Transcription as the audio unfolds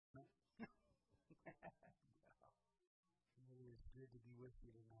with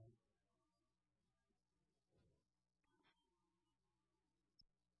you tonight.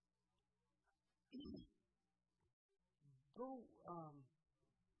 Go,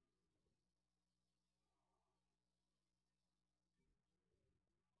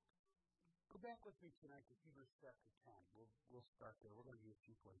 go back with me tonight to Hebrews chapter 10. We'll start there. We're going to be a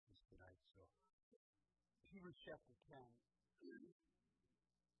few places tonight. So, Hebrews chapter 10.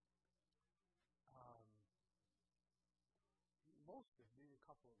 Um, most of maybe a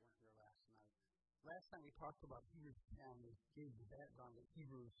couple that weren't here last night. Last time we talked about Hebrews 10, we gave the background that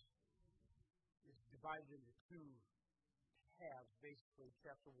Hebrews is divided into two halves, basically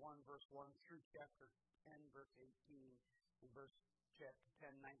chapter 1, verse 1 through chapter 10, verse 18, and chapter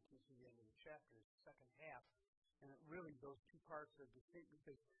 10, 19 to the end of the chapter is the second half. And really, those two parts are distinct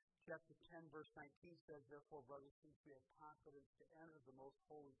because chapter 10, verse 19 says, "Therefore, brothers, since we have confidence to enter the most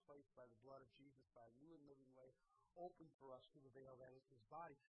holy place by the blood of Jesus, by a new and living way, open for us through the veil that is his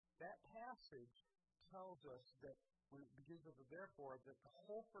body." That passage tells us that when it begins with the therefore, that the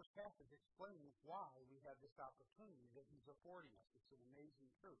whole first half is explaining why we have this opportunity that he's affording us. It's an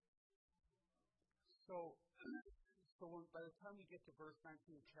amazing truth. So by the time we get to verse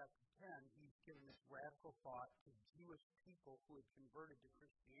 19 of chapter 10, he's given this radical thought to Jewish people who had converted to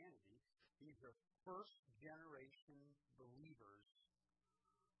Christianity. These are first generation believers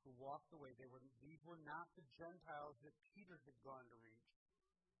who walked away. These were not the Gentiles that Peter had gone to reach.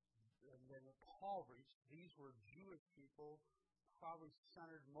 And then Paul reached. These were Jewish people, probably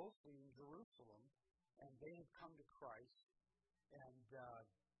centered mostly in Jerusalem, and they had come to Christ. And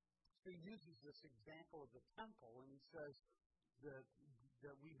so he uses this example of the temple, and he says that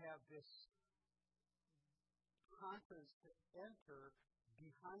we have this confidence to enter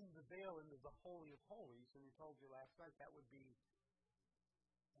behind the veil into the Holy of Holies. And we told you last night that would be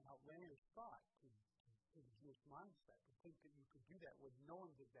an outlandish thought to the Jewish mindset, to think that you could do that when no one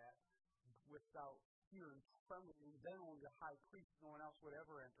did that without fear and trembling, and then only the high priest, no one else would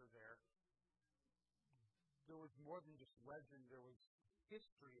ever enter there. There was more than just legend, there was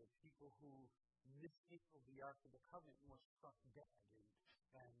history of people who mishandled the Ark of the Covenant and were struck dead.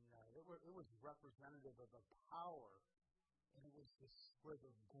 And it was representative of the power, and it was this where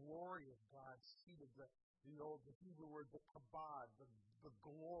the glory of God seated, the Hebrew word, the kabod, the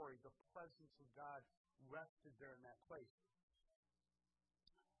glory, the presence of God rested there in that place.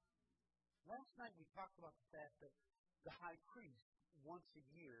 Last night we talked about the fact that the high priest, once a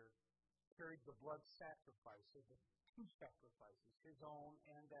year, carried the blood sacrifice, so the two sacrifices, his own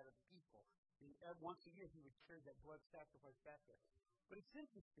and that of the people. Once a year he would carry that blood sacrifice back there. But it's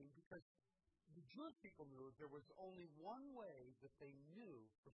interesting because the Jewish people knew there was only one way that they knew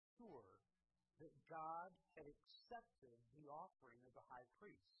for sure that God had accepted the offering of the high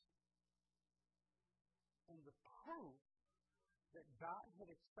priest. And the proof that God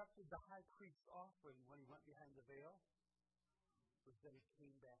had accepted the high priest's offering when he went behind the veil was that he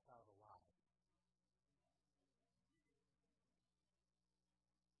came back out alive.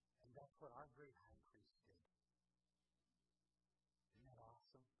 And that's what our great high priest did. Isn't that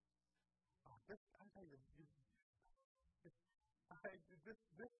awesome? This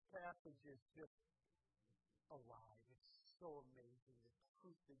passage is just alive. It's so amazing. The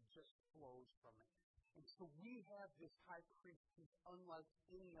truth that just flows from it. And so we have this high priest who's unlike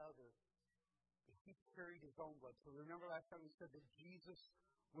any other. He carried his own blood. So remember last time we said that Jesus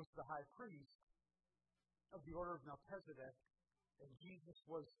was the high priest of the order of Melchizedek, and Jesus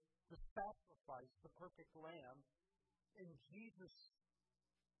was the sacrifice, the perfect lamb, and Jesus'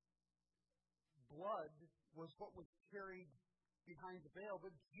 blood was what was carried behind the veil,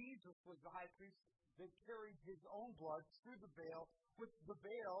 but Jesus was the high priest that carried his own blood through the veil, with the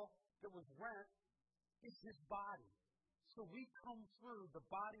veil that was rent is his body. So we come through the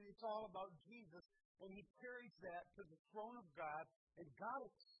body, it's all about Jesus, and he carries that to the throne of God, and God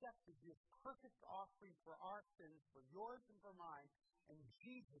accepted his perfect offering for our sins, for yours and for mine, and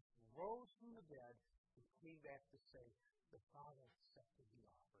Jesus rose from the dead and came back to say, the Father accepted the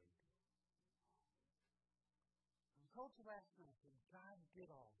offering. I told you last night that God did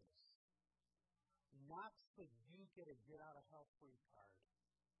all this, not so you get a get-out-of-hell-free card.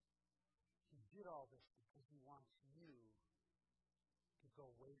 He did all this because he wants you to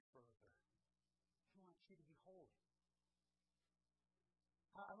go way further. He wants you to be holy.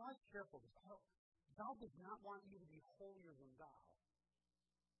 I want to be careful. God does not want you to be holier than thou.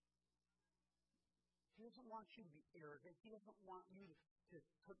 He doesn't want you to be arrogant. He doesn't want you to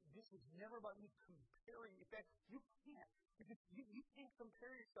this is never about you comparing. In fact, you can't. Because you can't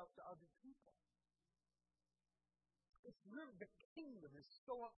compare yourself to other people. It's really, the kingdom is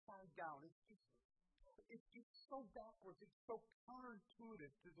so upside down. It's just it's so backwards. It's so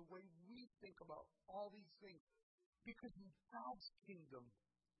counterintuitive to the way we think about all these things. Because in God's kingdom,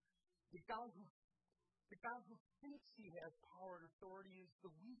 the guy who thinks he has power and authority is the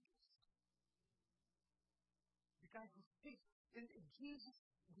weakest. The guy who thinks, and Jesus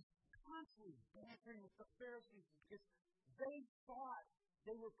was constantly bantering with the Pharisees because they thought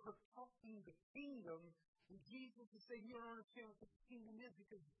they were protecting the kingdom, and Jesus is saying, you don't understand what the kingdom is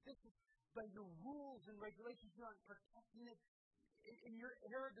because this is by your rules and regulations, you aren't protecting it. In your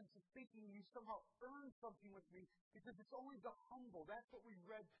arrogance of thinking you somehow earn something with me because it's only the humble. That's what we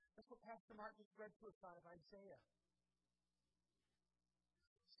read. That's what Pastor Mark just read to us out of Isaiah.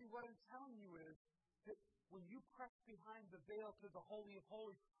 See, what I'm telling you is that when you press behind the veil to the Holy of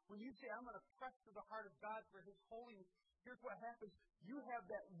Holies, when you say, I'm going to press to the heart of God for His holiness, here's what happens. You have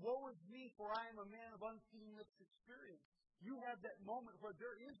that woe is me, for I am a man of unclean lips experience. You have that moment where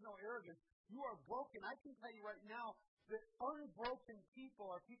there is no arrogance. You are broken. I can tell you right now that unbroken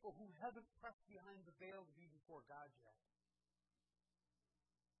people are people who haven't pressed behind the veil to be before God yet.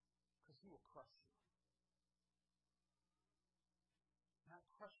 Because He will crush you. Not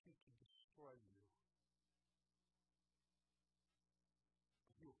crush you to destroy you.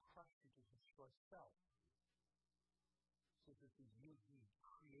 But He will crush you to destroy self. So that the you He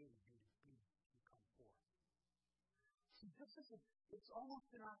created you to be can come forth. See, it's almost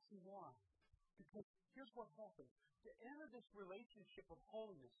an oxymoron. Because here's what happens. To enter this relationship of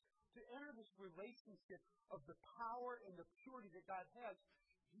holiness, to enter this relationship of the power and the purity that God has,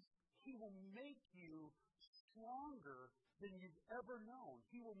 He will make you stronger than you've ever known.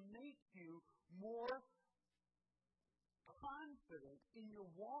 He will make you more confident in your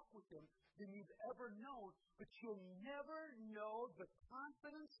walk with Him than you've ever known, but you'll never know the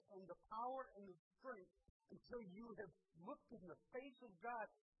confidence and the power and the strength until you have looked in the face of God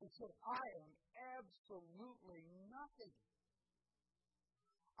and said, I am absolutely nothing.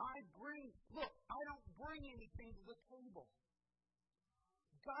 I don't bring anything to the table.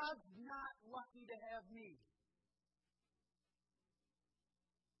 God's not lucky to have me.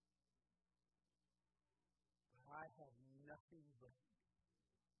 But I have nothing but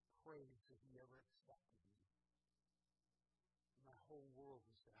praise that He ever accepted me. My whole world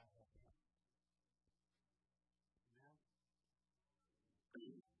is that I have Him. Amen?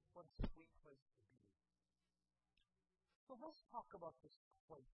 What a sweet place to be. So let's talk about this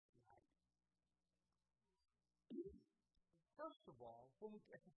place tonight. First of all,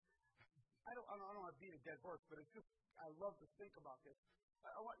 I don't want to beat a dead horse, but it's just I love to think about this.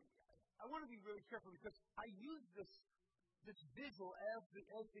 I want to be really careful because I use this visual as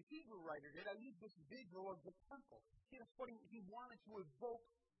the Hebrew writer did. I use this visual of the temple. See, that's what he wanted to evoke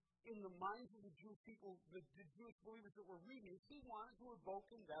in the minds of the Jewish people, the Jewish believers that were reading. He wanted to evoke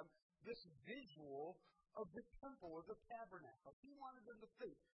in them this visual of the temple, of the tabernacle. He wanted them to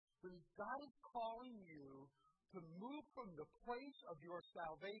think, when God is calling you to move from the place of your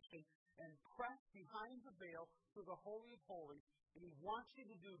salvation and press behind the veil to the Holy of Holies, and He wants you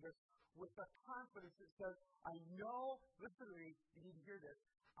to do this with a confidence that says, I know, listen to me, you need to hear this,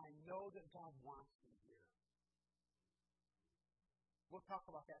 I know that God wants me here. We'll talk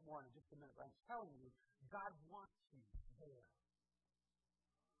about that more in just a minute, but I'm telling you, God wants you there.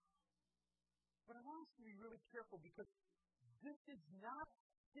 But I want us to be really careful because this is not a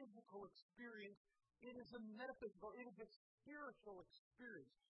physical experience. It is a metaphysical, it is a spiritual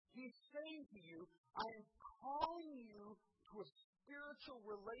experience. He's saying to you, I am calling you to a spiritual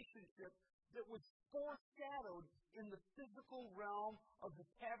relationship that was foreshadowed in the physical realm of the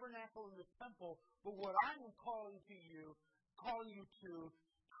tabernacle and the temple. But what I am calling you to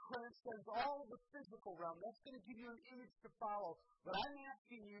transcends all of the physical realm. That's going to give you an image to follow. But I'm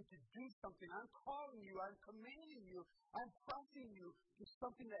asking you to do something. I'm calling you. I'm commanding you. I'm pressing you to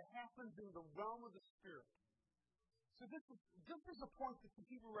something that happens in the realm of the Spirit. So this is a point that the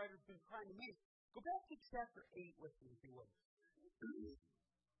Hebrew writer's been trying to make. Go back to chapter 8 with me, if you would.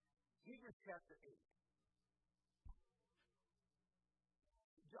 Hebrews chapter 8.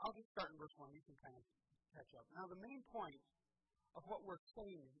 I'll just start in verse 1. You can kind of catch up. Now, the main point of what we're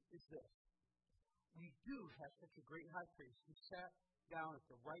saying is this. We do have such a great high priest who sat down at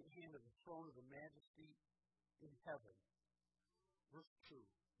the right hand of the throne of the majesty in heaven. Verse 2.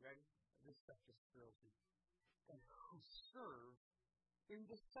 Ready? This stuff just thrills me. And who served in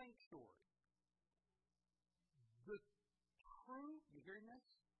the sanctuary. The true, you hearing this?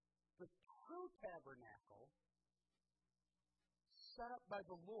 The true tabernacle set up by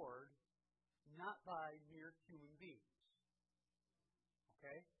the Lord, not by mere human beings.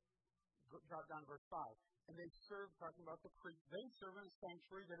 Okay? Drop down to verse 5. And they serve, talking about the priest, they serve in a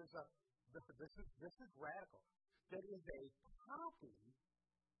sanctuary that is a this is radical. That is a copy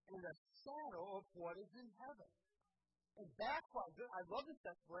and a shadow of what is in heaven. And that's why, I love this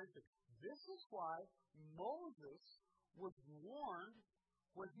declaration. This is why Moses was warned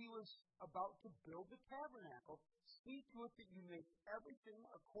when he was about to build the tabernacle. See to it that you make everything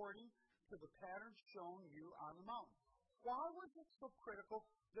according to the pattern shown you on the mountain. Why was it so critical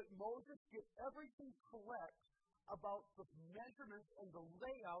that Moses get everything correct about the measurements and the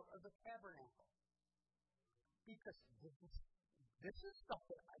layout of the tabernacle? Because this is stuff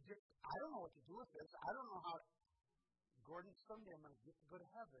that I don't know what to do with this. I don't know how. Gordon, someday I'm going to get to go to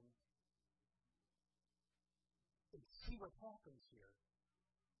heaven and see what happens here.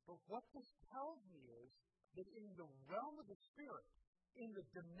 But what this tells me is that in the realm of the Spirit, in the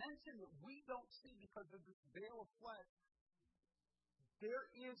dimension that we don't see because of this veil of flesh, there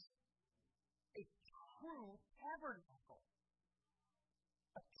is a true tabernacle,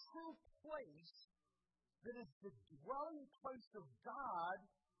 a true place that is the dwelling place of God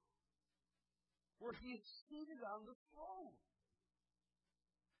where He is seated on the throne.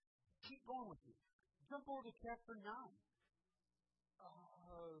 Keep going with me. Jump over to chapter 9.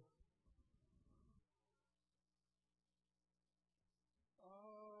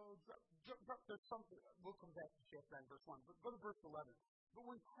 There's something. We'll come back to chapter 9, verse 1. But go to verse 11. But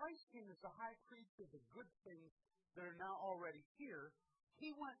when Christ came as the high priest of the good things that are now already here, He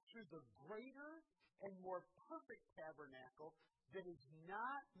went through the greater and more perfect tabernacle that is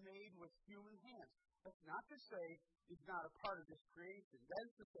not made with human hands. That's not to say it's not a part of this creation. That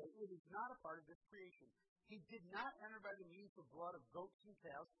is to say it is not a part of this creation. He did not enter by the means of blood of goats and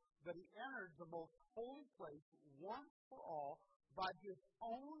calves, but He entered the most holy place once for all by His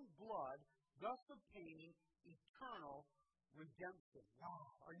own blood, thus obtaining eternal redemption.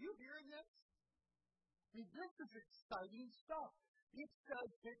 Wow. Are you hearing this? I mean, this is exciting stuff. It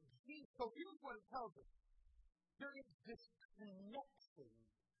says that so here's what it tells us. There is this connection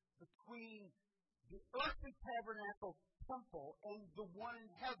between the earthly tabernacle temple and the one in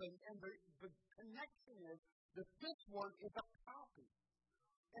heaven, and the connection is that this one is a copy.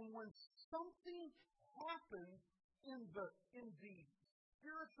 And when something happens in the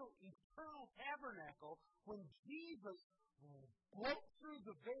spiritual eternal tabernacle, when Jesus broke through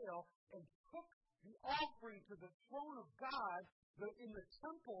the veil and took the offering to the throne of God, in the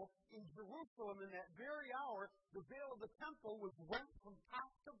temple in Jerusalem, in that very hour, the veil of the temple was rent from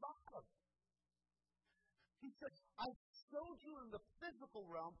top to bottom. He said, I showed you in the physical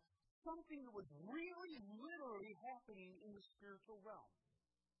realm something that was really, literally happening in the spiritual realm.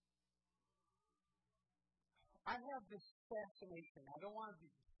 I have this fascination. I don't want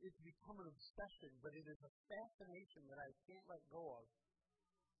it to become an obsession, but it is a fascination that I can't let go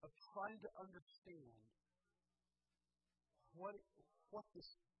of trying to understand what this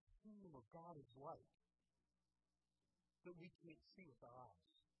kingdom of God is like that we can't see with our eyes.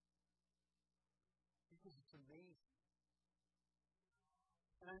 Because it's amazing.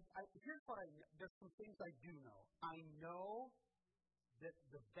 And here's what I know. There's some things I do know. I know that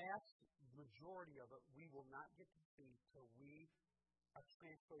the vast majority of it we will not get to see till we are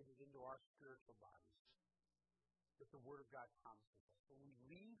translated into our spiritual bodies that the Word of God promises us. When we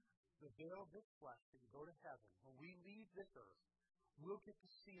leave the veil of this flesh and go to heaven, when we leave this earth, we'll get to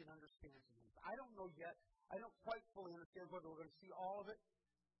see and understand some things. I don't know yet. I don't quite fully understand whether we're going to see all of it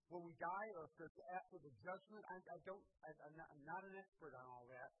when we die or if it's after the judgment. I'm not an expert on all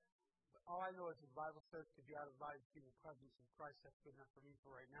that. But all I know is the Bible says to be out of the body, to be in the presence of Christ. That's good enough for me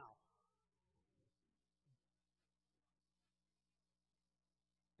for right now.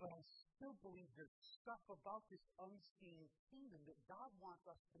 But I still believe there's stuff about this unseen kingdom that God wants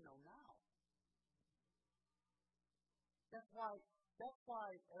us to know now. That's why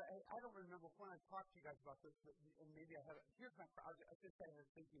I don't remember when I talked to you guys about this, but, and maybe I haven't. Here's my problem. I just started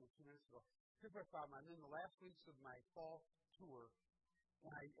thinking a few minutes ago. Here's my problem. I'm in the last weeks of my fall tour, and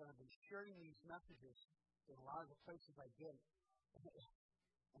I've been sharing these messages in a lot of the places I've been.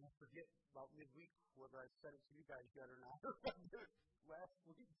 And I forget about midweek whether I said it to you guys yet or not, or I did it last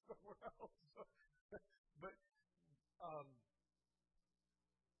week somewhere else. But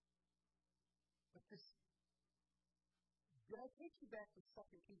this. Did I take you back to 2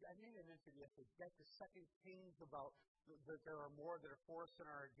 Kings? I may have mentioned yesterday. Back to 2 Kings about that there are more that are for us than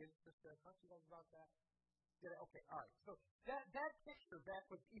are against us. Did I talk to you guys about that? Did I? Okay, all right. So that picture back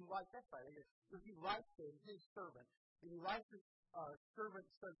with Elisha, that's right. It was Elisha, his servant. And Elisha's servant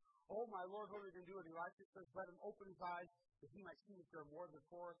says, "Oh my Lord, what are we going to do?" And Elisha says, "Let him open his eyes that he might see that there are more than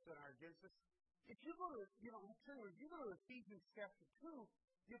for us than are against us." If you go to, if you go to Ephesians chapter 2,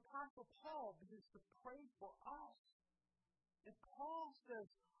 the Apostle Paul begins to pray for us. And Paul says,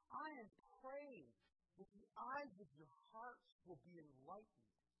 I am praying that the eyes of your hearts will be enlightened.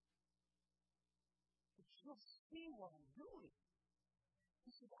 That you'll see what I'm doing.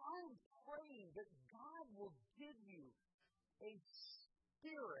 He says, I am praying that God will give you a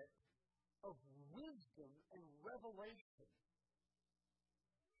spirit of wisdom and revelation.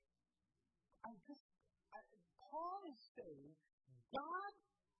 Paul is saying, God,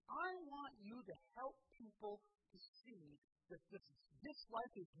 I want you to help people to see that this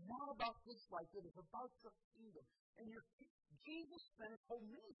life is not about this life, it is about your kingdom. And Jesus spent his whole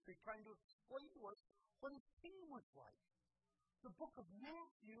ministry trying to explain to us what his kingdom was like. The book of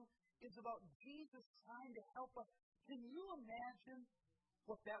Matthew is about Jesus trying to help us. Can you imagine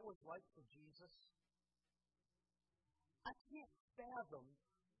what that was like for Jesus? I can't fathom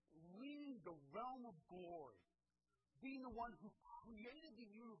leaving the realm of glory, being the one who created the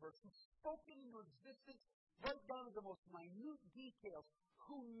universe, who spoke it into existence right down to the most minute details,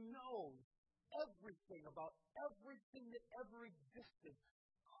 who knows everything about everything that ever existed,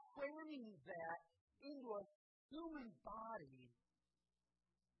 cramming that into a human body,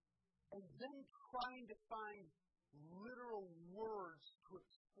 and then trying to find literal words to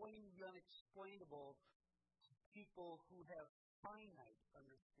explain the unexplainable to people who have finite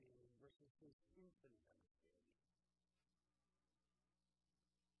understanding versus his infinite understanding.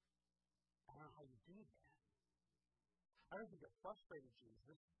 I don't know how you do that. I don't think it frustrated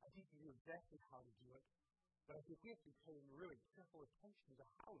Jesus. I think he knew exactly how to do it. But I think we have to be paying really careful attention to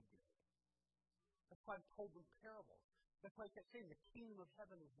how he did it. That's why I told them parables. That's why I kept saying the kingdom of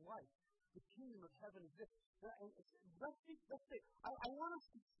heaven is life. The kingdom of heaven is this. Let's say, I want us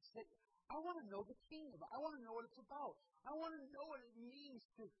to say, I want to know the kingdom. I want to know what it's about. I want to know what it means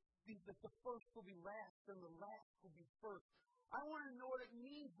to be that the first will be last and the last will be first. I want to know what it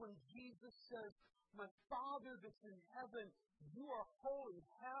means when Jesus says, my Father that's in heaven, you are holy,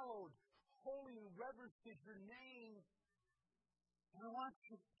 hallowed, holy and reverence is your name. And I want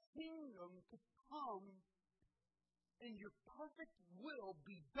your kingdom to come and your perfect will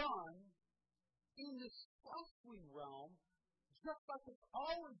be done in this fleshly realm, just like it's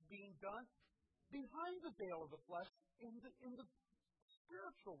always being done behind the veil of the flesh in the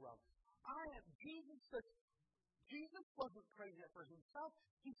spiritual realm. Jesus wasn't praying that for himself.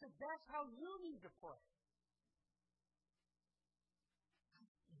 He said, that's how you need to pray.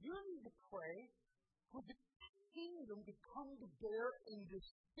 You need to pray for the kingdom to come to bear in this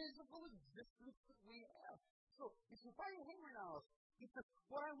physical existence that we have. So, if you find a hammer now, because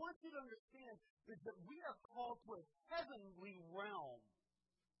what I want you to understand is that we are called to a heavenly realm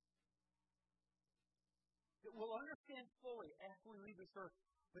that we'll understand fully after we leave this earth,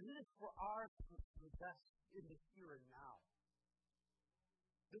 but it is for our best in the here and now.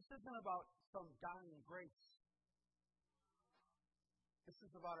 This isn't about some dying grace. This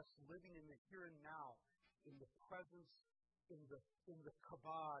is about us living in the here and now, in the presence, in the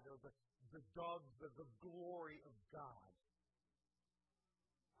kabod, or the doves, the glory of God.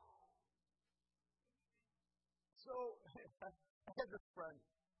 So, I had this friend.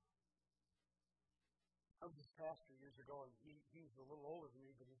 I was his pastor years ago, and he was a little older than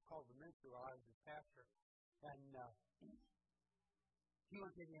me, but he was called the ministry while I was his pastor. And he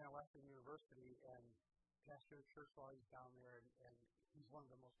went to Indiana Wesleyan University and pastored a church while he was down there, and he's one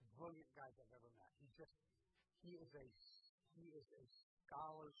of the most brilliant guys I've ever met. He is a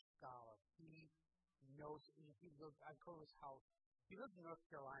scholar. He knows. I go to his house. He lives in North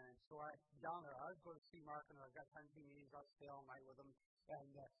Carolina, and so down there, I would go to see Mark, and I've got time to do meetings. I'll stay all night with him,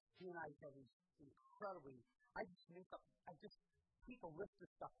 and he and I have these incredibly. People list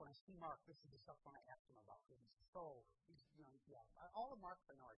this stuff when I see Mark. This is the stuff when I ask him about. All the Marks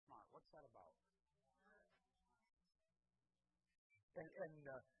I know are smart. What's that about? And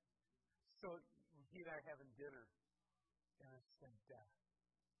so he and I are having dinner, and I said,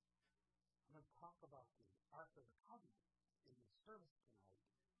 I'm going to talk about the Ark of the Covenant in the service tonight.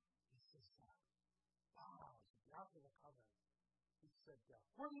 He says, wow, it's the Ark of the Covenant. He said,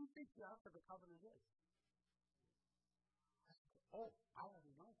 where do you think the Ark of the Covenant is? I said, oh, I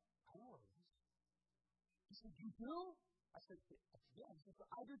already know. I know where it is. He said, you do? I said, yeah. He said,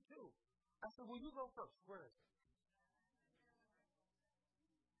 I do too. I said, well, you go first. Where is it?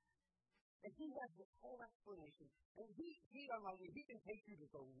 And he has this whole explanation. And he can take you to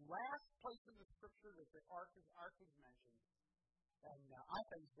the last place in the scripture that the ark is mentioned. And I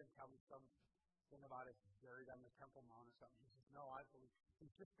thought he was going to tell me something about it buried on the Temple Mount or something. He says, no, I believe. He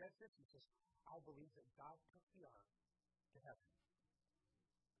just says this. He says, I believe that God took the ark to heaven.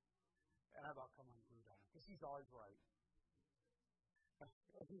 And I about come unglued on him, because he's always right.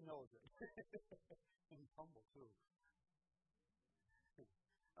 He knows it. And he's humble, too.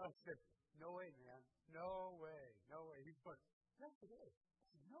 I said, no way, man. No way. No way. He's going, yes, it is. I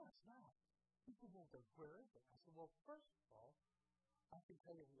said, no, it's not. He said, well, then where is it? I said, well, first of all, I can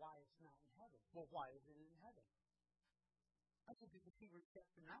tell you why it's not in heaven. Well, why is it in heaven? I said, because Hebrews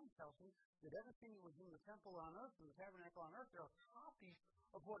chapter 9 tells me that everything that was in the temple on earth and the tabernacle on earth, there are copies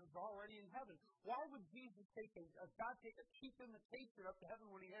of what is already in heaven. Why would Jesus God take a cheap imitation up to heaven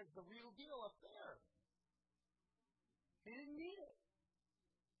when he has the real deal up there? He didn't need it.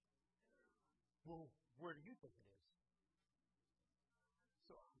 Well, where do you think it is?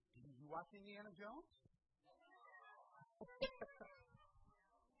 So, did you watch Indiana Jones?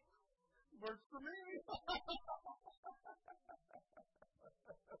 Works for me.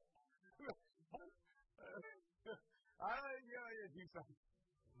 He's like,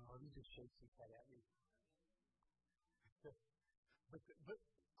 no, he just shakes his head at me. But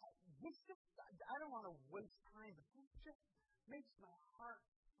this just, I don't want to waste time, but this just makes my heart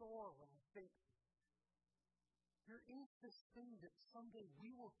soar when I think there is this thing that someday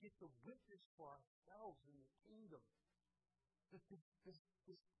we will get to witness for ourselves in the kingdom. This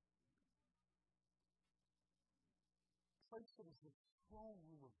place that is the throne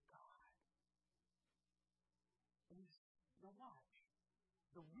room of God. And now watch.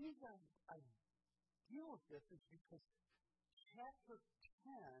 The reason I deal with this is because chapter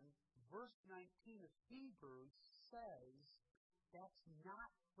 10, verse 19 of Hebrews says that's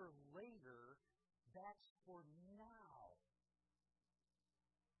not for later, that's for now.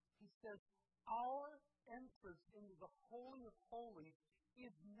 He says our entrance into the Holy of Holies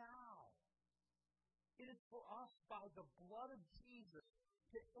is now. It is for us by the blood of Jesus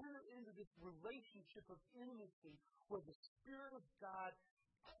to enter into this relationship of intimacy where the Spirit of God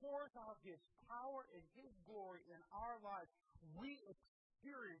pours out His power and His glory in our lives. We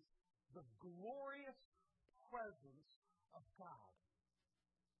experience the glorious presence of God.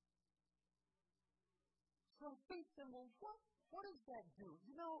 So I think then, well, what does that do?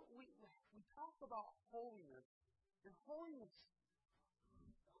 You know, we talk about holiness, and holiness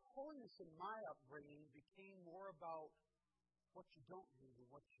in my upbringing became more about what you don't do than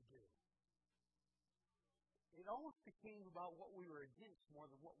what you do. It almost became about what we were against more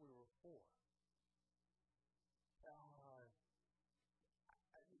than what we were for.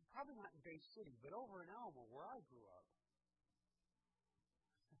 Probably not in Bay City, but over in Alma, where I grew up.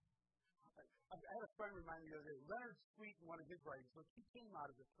 I had a friend remind me the other day, Leonard Sweet, in one of his writings, so he came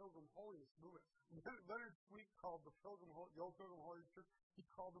out of the Pilgrim Holiness movement. Leonard Sweet called the old Pilgrim Holiness Church, he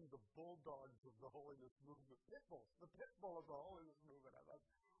called them the bulldogs of the holiness movement. Pit bulls, the pit bull of the holiness movement. I thought,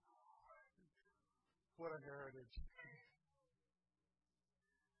 what a heritage.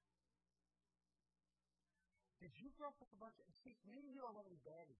 Did you grow up with a bunch of, see, maybe you don't have any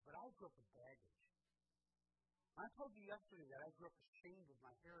baggage, but I grew up with baggage. I told you yesterday that I grew up ashamed of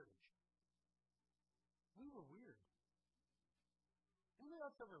my heritage. We were weird. Anybody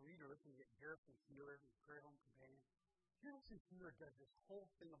else ever read or listen to Harrison Keeler, his Prayer Home Companion? Harrison Keeler does this whole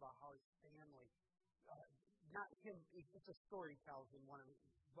thing about how his family, not him, it's a story he tells in one of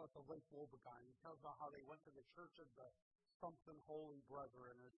about the Lake Wobegon. He tells about how they went to the Church of the something Holy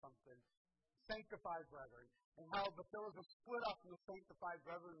Brethren or something, Sanctified Brethren, and how, but there was a split up in the Sanctified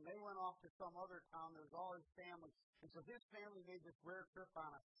Brethren, and they went off to some other town. There was all his family, and so his family made this rare trip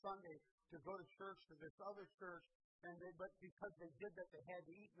on a Sunday to go to church to this other church, but because they did that, they had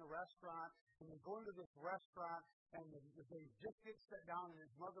to eat in a restaurant, and they go into this restaurant, and they just get set down, and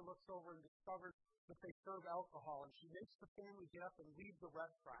his mother looks over and discovers that they serve alcohol, and she makes the family get up and leave the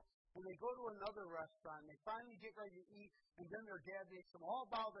restaurant. And they go to another restaurant, and they finally get ready to eat, and then their dad makes them all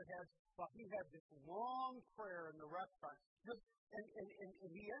bow their heads while he has this long prayer in the restaurant.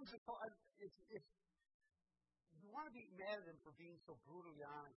 And he ends it, you want to be mad at him for being so brutally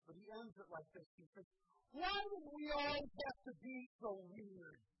honest, but he ends it like this. He says, why do we always have to be so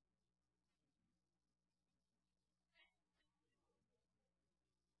weird?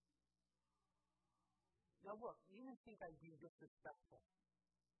 Now look, you may think I'm being disrespectful.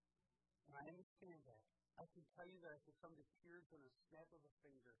 And I understand that. I can tell you that I could come to tears in a snap of a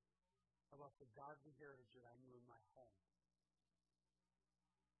finger about the godly heritage that I knew in my home.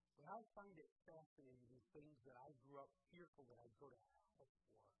 But I find it fascinating the things that I grew up fearful that I'd go to hell for.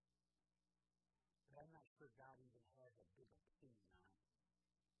 But I'm not sure God even has a big opinion on it.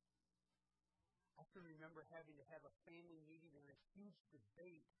 I can remember having to have a family meeting and a huge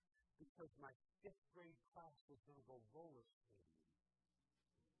debate because my 5th grade class was going to go roller skating.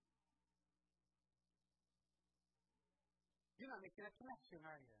 You're not making a connection,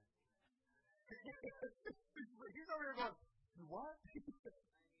 are you? He's over here going, what?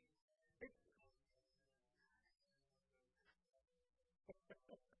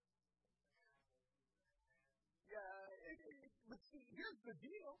 See, here's the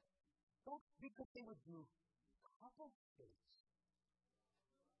deal. Don't because they would do couple dates.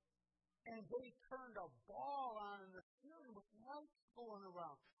 And they turned a ball on in the ceiling with lights going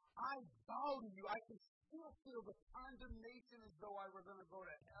around. I bow to you. I can still feel the condemnation as though I were going to go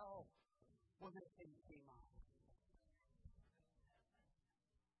to hell when that thing came out.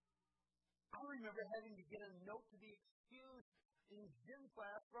 I remember having to get a note to be excused in gym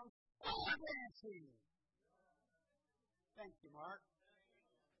class from dancing. Thank you, Mark.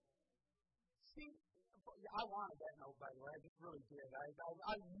 See, I wanted that note, by the way. I just really did. I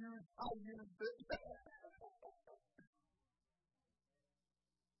used it.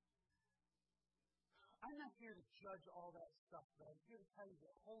 I'm not here to judge all that stuff, but I'm here to tell you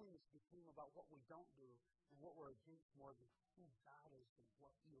that holiness became about what we don't do and what we're against more than who God is and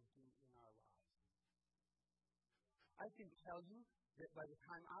what He'll do in our lives. I can tell you that by the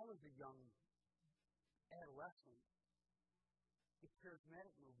time I was a young adolescent, the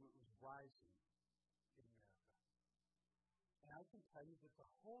charismatic movement was rising in America. And I can tell you that the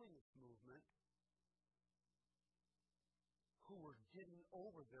holiness movement, who were getting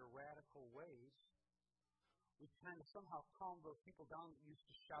over their radical ways, we kind of somehow calmed those people down that used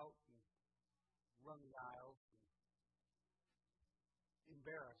to shout and run the aisles and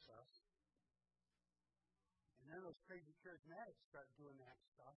embarrass us. And then those crazy charismatics started doing that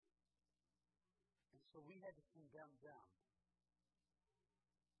stuff. And so we had to condemn them.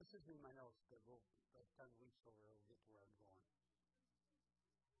 This is in my notes, but by the time we reach over, we'll get to where I'm going.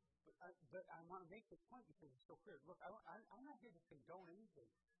 But I want to make this point because it's so clear. Look, I'm not here to condone anything,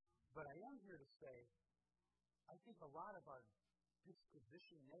 but I am here to say I think a lot of our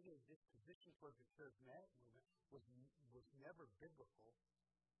negative disposition towards the charismatic movement was never biblical.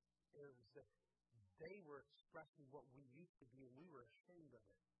 It was that they were expressing what we used to be, and we were ashamed of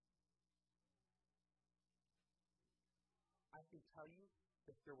it. I can tell you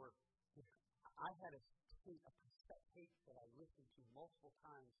that I had a cassette tape that I listened to multiple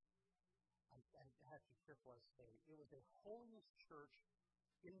times. I have to be careful what I say. It was a holiness church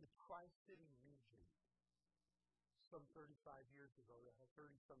in the Tri-City region some 30 years ago that had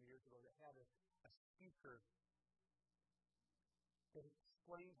a speaker that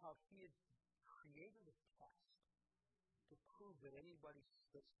explained how he had created a test to prove that anybody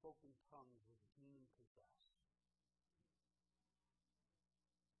that spoke in tongues was demon-possessed.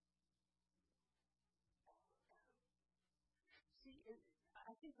 See,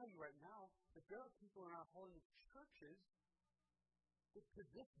 I can tell you right now that there are people in our holiness churches that to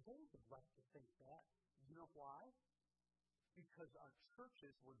this day would like to think that. You know why? Because our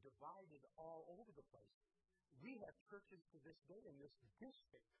churches were divided all over the place. We have churches to this day in this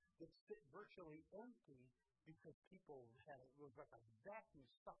district that sit virtually empty because it was like a vacuum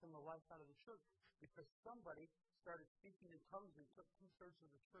sucking the life out of the church because somebody started speaking in tongues and took 2/3 of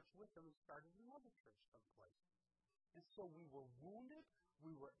the church with them and started another church someplace. And so we were wounded,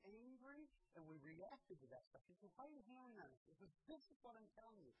 we were angry, and we reacted to that stuff. He said, why are you hammering on us? Because this is what I'm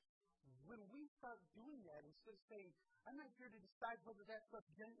telling you. When we start doing that, instead of saying, I'm not here to decide whether that stuff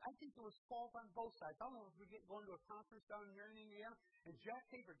is, I think there was fault on both sides. I don't know if we get going to a conference down in Marion, Indiana, and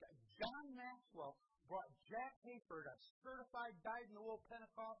John Maxwell brought Jack Hayford, a certified dyed-in-the-wool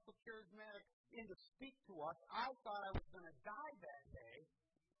Pentecostal charismatic, in to speak to us. I thought I was going to die that day.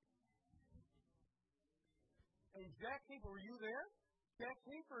 And Jack Hayford, were you there? Jack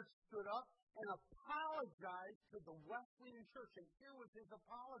Hayford stood up and apologized to the Wesleyan Church. And here was his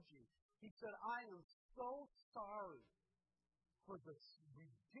apology. He said, I am so sorry for the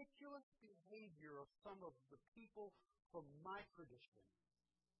ridiculous behavior of some of the people from my tradition,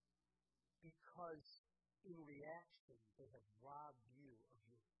 because in reaction they have robbed you of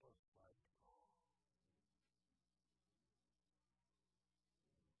your birthright.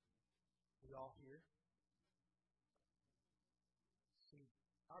 We all here? See,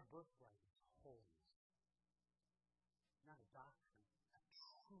 our birthright is holiness, not a doctrine, a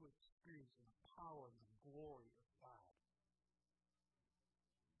true experience of the power and the glory of God.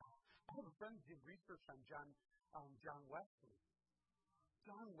 I have a friend who did research on John Wesley.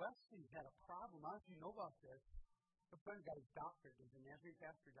 John Wesley had a problem. I don't know if you know about this. A friend got his doctorate. He's a Nazarene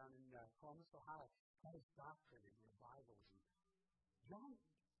pastor down in Columbus, Ohio. Got his doctorate in revivalism. John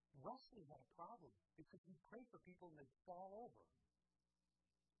Wesley had a problem because he prayed for people and they'd fall over.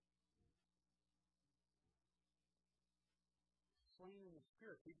 Slain in the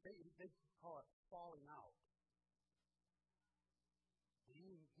spirit. They call it falling out.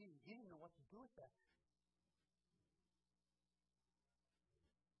 He didn't know what to do with that.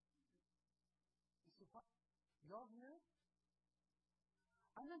 He said, what? Y'all here?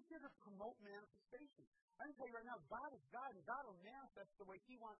 I'm not here to promote manifestation. I can tell you right now, God is God, and God will manifest the way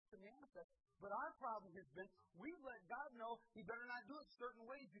He wants to manifest. But our problem has been, we've let God know He better not do it certain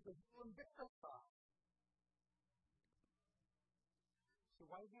ways because He will embarrass us. So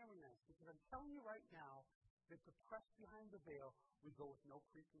why hear me this? Because I'm telling you right now that to press behind the veil, we go with no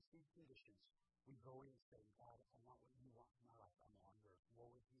preconceived conditions. We go in and say, God, if I want what you want in my life, I'm on yours. Woe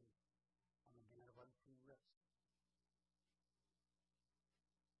is me. I'm a man of unclean lips.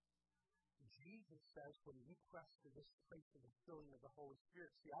 Jesus says when you press to this place of the filling of the Holy Spirit,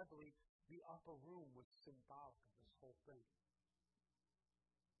 see, I believe the upper room was symbolic of this whole thing.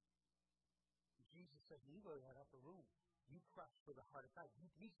 Jesus said, you go to that upper room. You press for the heart of God.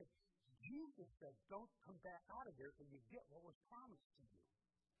 Jesus said, don't come back out of there until you get what was promised to you.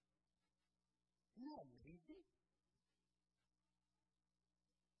 Isn't that amazing?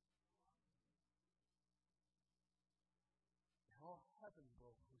 All heaven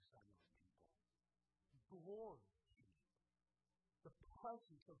broke loose on those people. Glory. The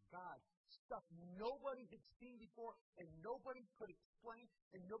presence of God. Stuff nobody had seen before, and nobody could explain,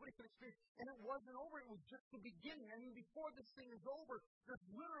 and nobody could experience. And it wasn't over. It was just the beginning. I mean, before this thing is over, there's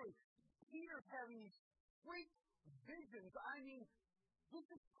literally Peter's having these freak visions. I mean, this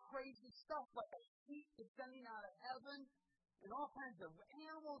is crazy stuff, like a sheet descending out of heaven, and all kinds of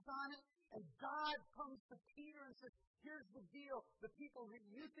animals on it. And God comes to Peter and says, here's the deal. The people who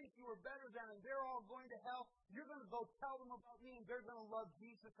you think you are better than, and they're all going to hell, you're going to go tell them about me, and they're going to love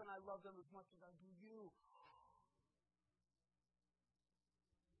Jesus, and I love them as much as I do you.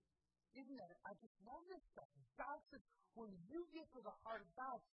 Isn't that? I just love this stuff. God says, when you get to the heart of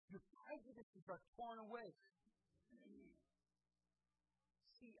God, your prejudices are torn away.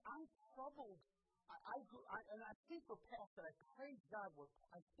 See, I'm troubled. And I think we're past it. I praise God.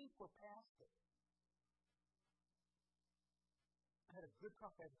 I think we're past it. I had a good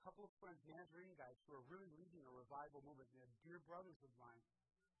talk. I had a couple of friends, Nazarene guys, who are really leading a revival movement. They're dear brothers of mine.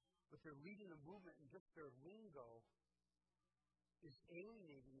 But they're leading a movement, and just their lingo is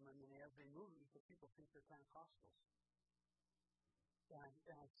alienating them in the Nazarene movement because people think they're Pentecostals.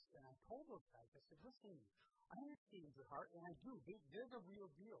 And I told those guys, I said, listen, I understand your heart, and I do. They're the real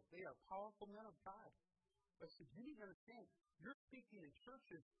deal. They are powerful men of God. But I said, you need to understand, you're speaking in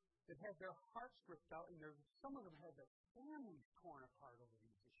churches that have their hearts ripped out, and some of them have their families torn apart over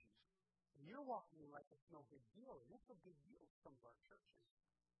these issues. And you're walking in like it's no big deal, and it's a big deal to some of our churches.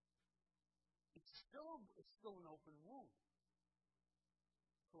 It's still an open wound.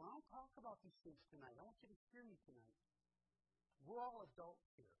 So when I talk about these things tonight, I want you to hear me tonight. We're all adults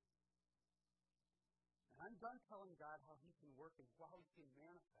here. And I'm done telling God how He can work and how He can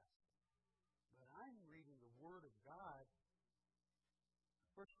manifest. But I'm reading the Word of God.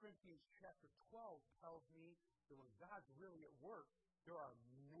 1 Corinthians chapter 12 tells me that when God's really at work, there are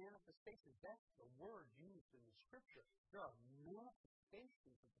manifestations. That's the word used in the Scripture. There are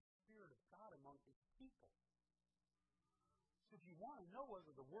manifestations of the Spirit of God among His people. So if you want to know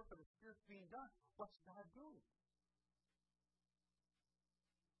whether the work of the Spirit's being done, what's God doing?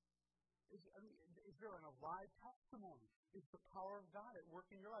 Is there an alive testimony? Is the power of God at work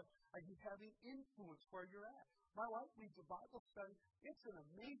in your life? Are you having influence where you're at? My wife leads a Bible study. It's an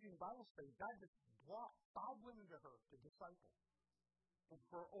amazing Bible study. God just brought 5 women to her to disciple. And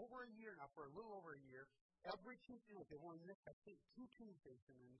for over a year now, for a little over a year, every Tuesday night, they only missed, I think, 2 Tuesdays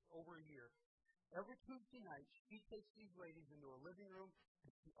in over a year. Every Tuesday night, she takes these ladies into a living room,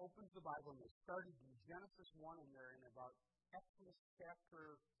 and she opens the Bible, and they started in Genesis 1, and they're in about Exodus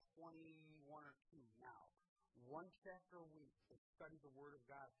chapter 21 or 2 now. 1 chapter a week. They study the Word of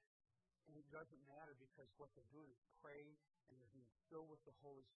God. And it doesn't matter because what they're doing is praying, and they're being filled with the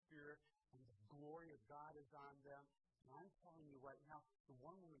Holy Spirit, and the glory of God is on them. And I'm telling you right now, the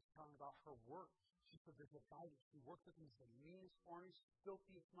one woman's telling about her work. She said there's a guy that she worked with. He's the meanest, ornest,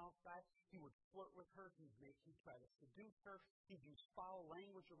 filthiest mouth guy. He would flirt with her. He'd try to seduce her. He'd use foul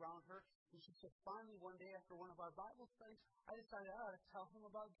language around her. And she said, finally, one day after one of our Bible studies, I decided I ought to tell him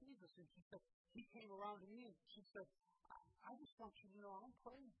about Jesus. And she said, he came around to me and she said, I just want you to know I'm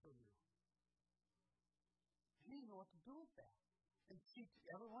praying for you. She didn't know what to do with that. And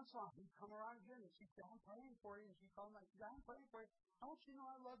every once in a while, he'd come around again, and she'd say, I'm praying for you. And she'd call him like, I'm praying for you. I want you to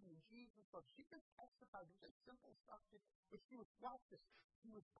know I love you. Jesus loves you. She could testify to just simple stuff. But she was practiced. She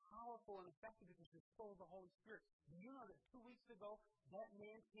was powerful and effective because she was full of the Holy Spirit. Do you know that 2 weeks ago, that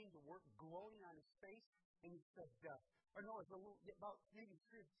man came to work glowing on his face, and he said, or no, it was about maybe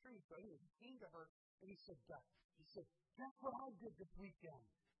 3 weeks ago, he came to her, and he said, guess what I did this weekend?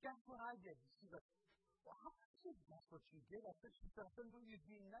 Guess what I did? She said, well, how could you guess what you did? I said, I couldn't believe you'd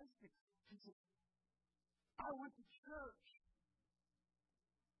be nice to me. She said, I went to church.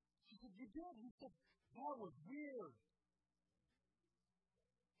 You did? He said, that was weird.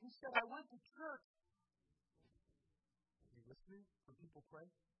 He said, I went to church. Are you listening when people pray?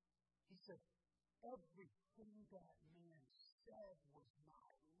 He said, everything that man said was my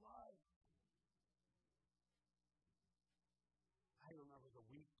life. I remember the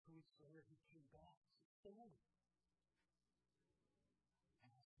week, 2 weeks later, he came back and said, Stanley. And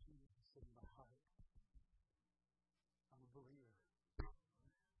I said, Jesus in my heart. I'm a believer.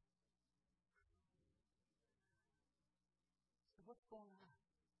 So what's going on?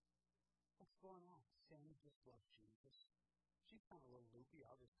 What's going on? Sandy just loves Jesus. She's kind of a little loopy,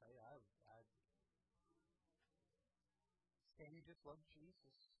 I'll just tell you. Sandy just loves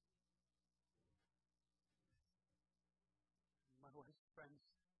Jesus. My wife's friends,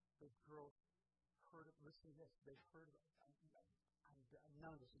 those girls, heard it. Listen to this. They've heard it.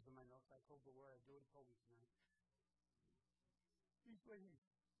 None of this is in my notes. I told the Lord I'd do it. He told me tonight. These ladies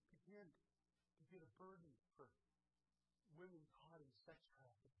began to get a burden for women caught in sex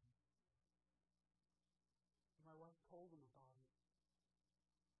trafficking. And my wife told them about it.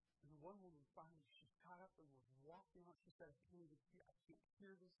 And the one woman finally, she got up and was walking out. She said, I can't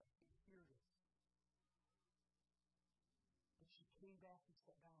hear this. I can't hear this. But she came back and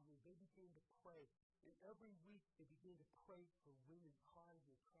sat down, and they began to pray. And every week they began to pray for women caught in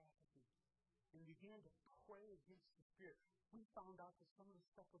trafficking. And began to pray against the spirit. We found out that some of the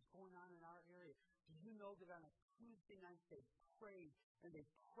stuff was going on in our area. Do you know that on a Tuesday night they prayed, and they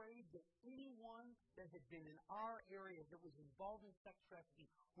prayed that anyone that had been in our area that was involved in sex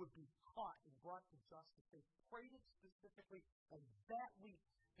trafficking would be caught and brought to justice. They prayed it specifically, and that week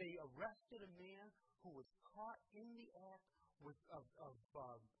they arrested a man who was caught in the act of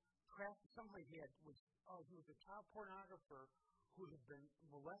trafficking. Somebody he was a child pornographer who had been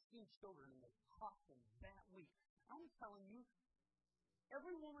molesting children, and they caught him that week. I'm telling you,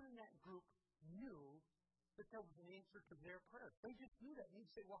 every woman in that group knew that there was an answer to their prayer. They just knew that. And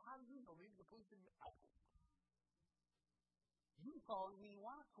you'd say, well, how do you know? Maybe the police didn't. You can call it when you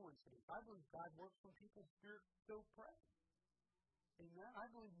want a coincidence. I believe God works when people's spirits still pray. Amen. I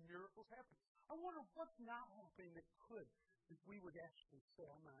believe miracles happen. I wonder what's not happening that could if we would actually say,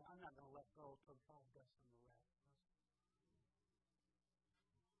 I'm not going to let go until the fall dust on the rack.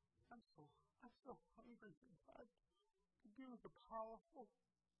 I'm so hungry for God to do the powerful.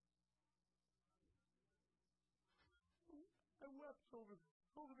 I wept over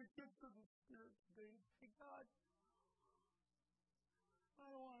the gifts of the Spirit today. Say, God, I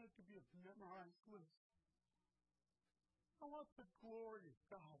don't want it to be a memorized list. I want the glory of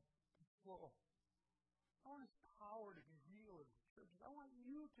God to flow. I want His power to be real in the churches. I want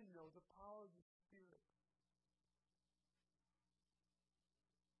you to know the power of the Spirit.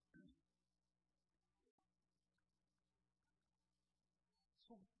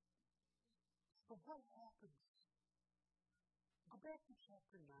 So what happens? Go back to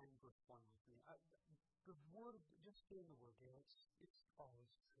chapter 9, verse 1 with me. The word, just stay in the word there. It's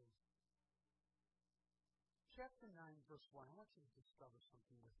always true. Chapter 9, verse 1. I want you to discover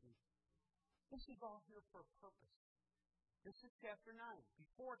something with me. This is all here for a purpose. This is chapter 9,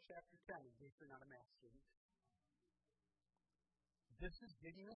 before chapter 10, in case you're not a math student. This is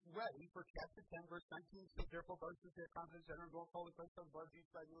getting us ready for chapter 10, verse 19. So therefore, brothers and sisters, confidence, and go holy place of blood,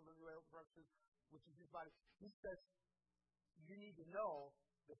 Jesus by the way of corruption, which is His body. He says, you need to know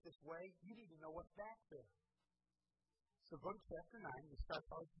that this way, you need to know what's back there. So go to chapter 9. We start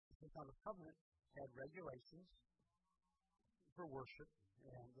out with how the covenant had regulations for worship,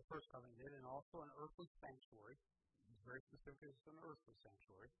 and the first covenant did, and also an earthly sanctuary. It's very specific, it's an earthly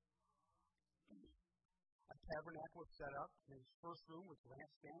sanctuary. A tabernacle was set up, and his first room was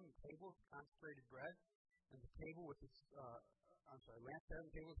lampstand and table with consecrated bread, and the table with its, lampstand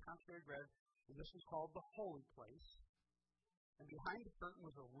and table with consecrated bread, and this was called the holy place. And behind the curtain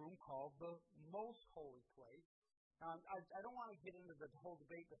was a room called the most holy place. I don't want to get into the whole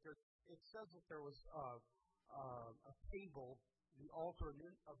debate, but it says that there was a table, the altar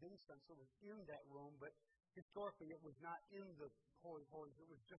of incense that was in that room, but historically it was not in the Holy of Holies. It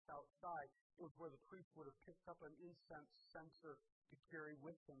was just outside. It was where the priest would have picked up an incense censer to carry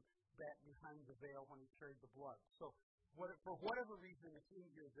with him back behind the veil when he carried the blood. So for whatever reason it's in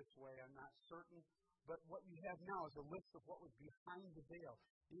here this way, I'm not certain. But what you have now is a list of what was behind the veil.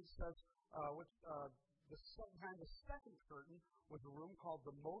 It says behind the second curtain was a room called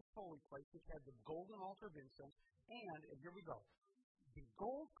the Most Holy Place, which had the golden altar of incense, and here we go, the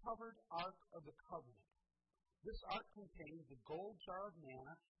gold-covered Ark of the Covenant. This ark contained the gold jar of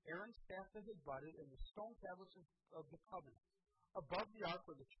manna, Aaron's staff that had budded, and the stone tablets of the covenant. Above the ark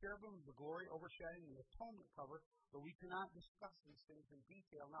were the cherubim of the glory overshadowing the atonement cover, but we cannot discuss these things in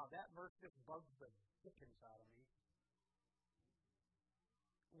detail now. That verse just bugs the dickens out of me.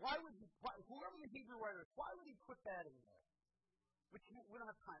 Whoever the Hebrew writer is, why would he put that in there? We don't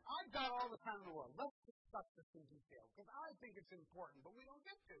have time. I've got all the time in the world. Let's discuss this in detail, because I think it's important, but we don't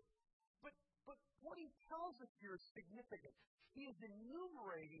get to. But what he tells us here is significant. He is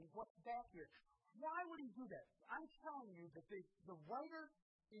enumerating what's back here. Why would he do that? I'm telling you that the writer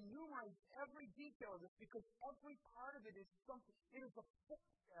enumerates every detail of this because every part of it is something. It is a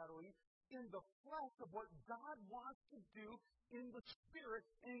foreshadowing in the flesh of what God wants to do in the Spirit,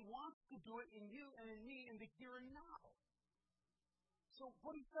 and He wants to do it in you and in me in the here and now. So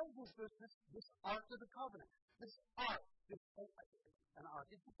what he says is this Ark of the Covenant. This Ark, an Ark,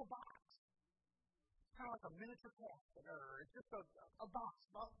 it's just a box. It's kind of like a miniature casket, or it's just a box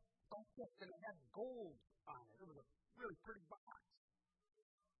about this, and it had gold on it. It was a really pretty box.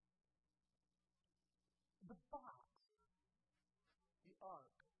 The box, the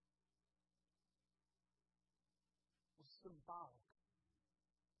Ark, was symbolic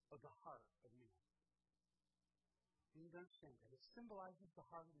of the heart of man. You need to understand that. It symbolizes the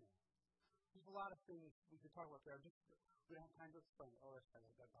heart of man. There's a lot of things we could talk about there. We don't have time to explain. Oh, that's right.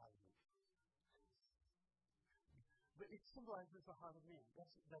 That bothers me. But it symbolizes the heart of man.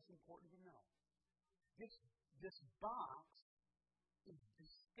 That's important to know. This box is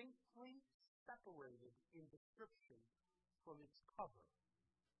distinctly separated in description from its cover.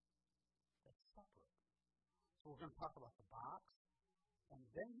 That's separate. So we're going to talk about the box, and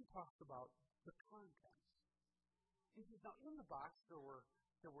then he talks about the contents. He says, now in the box there were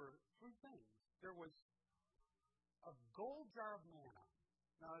three things. There was a gold jar of manna.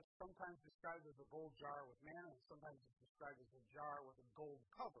 Now it's sometimes described as a gold jar with manna, and sometimes it's described as a jar with a gold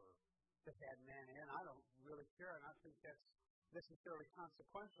cover that had manna in. I don't really care, and I think that's necessarily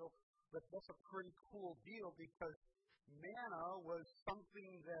consequential, but that's a pretty cool deal because manna was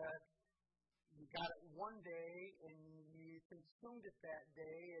something that you got it one day and you consumed it that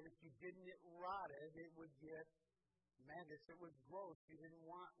day, and if you didn't, it rotted. It would get maggots. It was gross. You didn't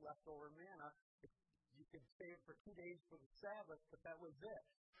want leftover manna. You could save it for 2 days for the Sabbath, but that was it.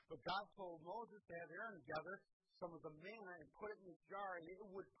 But God told Moses to have Aaron gather some of the manna and put it in this jar, and it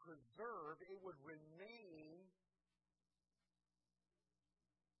would preserve, it would remain.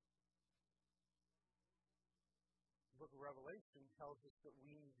 The book of Revelation tells us that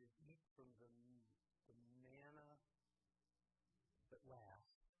we need to eat from the manna that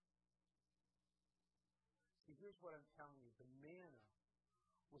lasts. See, here's what I'm telling you. The manna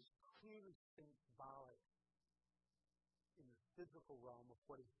was clearly symbolic in the physical realm of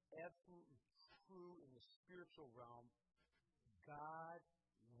what is absolutely true in the spiritual realm. God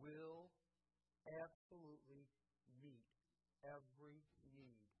will absolutely meet every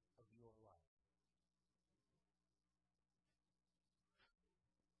need of your life.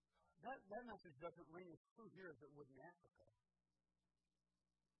 That message doesn't ring as true here as it would in Africa.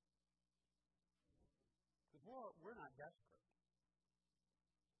 Because we're not desperate.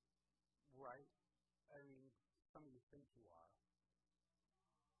 Right? I mean, some of you think you are.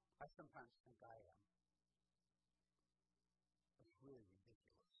 I sometimes think I am. It's really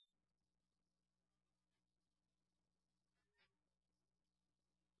ridiculous.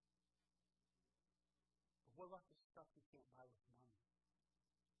 But what about the stuff you can't buy with money?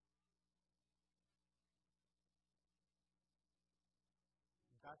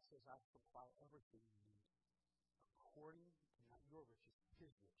 God says, I supply everything you need according to not your riches, His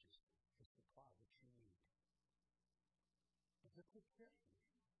riches, to supply what you need. And He'll take care of you.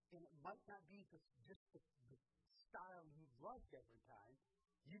 And it might not be just the style you loved every time.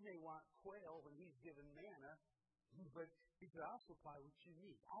 You may want quail when He's given manna, but He said, I'll supply what you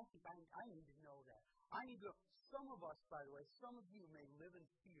need. I need to know that. Some of us, by the way, some of you may live in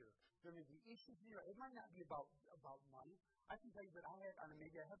fear. There may be issues in your life. It might not be about money. I can tell you that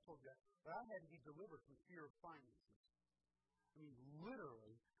maybe I have told you that, but I had to be delivered from fear of finances. I mean,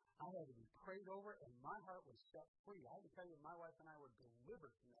 literally, I had to be prayed over, and my heart was set free. I can tell you, my wife and I were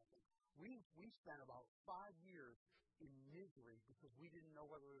delivered from that thing. We spent about 5 years in misery because we didn't know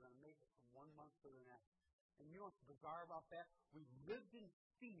whether we were going to make it from 1 month to the next. And you know what's bizarre about that? We lived in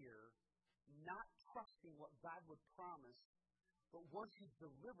fear, not trusting what God would promise, but once He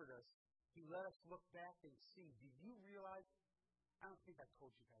delivered us, He let us look back and see. Do you realize? I don't think I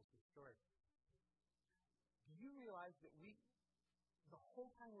told you guys this story. Do you realize that the whole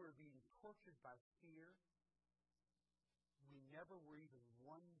time we were being tortured by fear, we never were even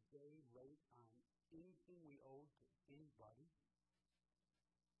 1 day late on anything we owed to anybody?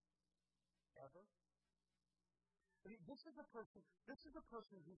 Ever? And This is a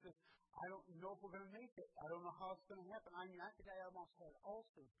person who says, I don't know if we're going to make it. I don't know how it's going to happen. I mean, I think I almost had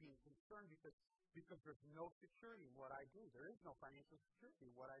ulcers being concerned because there's no security in what I do. There is no financial security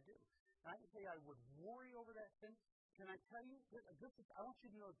in what I do. And I can tell you, I would worry over that thing. Can I tell you, I want you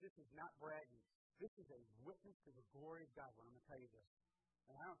to know this is not bragging. This is a witness to the glory of God when I'm going to tell you this.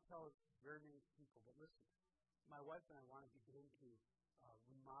 And I don't tell very many people, but listen, my wife and I wanted to get into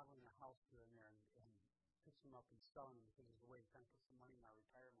remodeling a house here and there and fix them up and selling them because there's a way to kind of put some money in our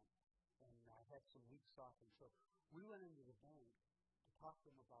retirement. And I had some weeks off, and so we went into the bank to talk to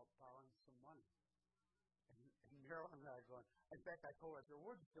them about borrowing some money. And Marilyn and I are going, in fact, I told her, I said,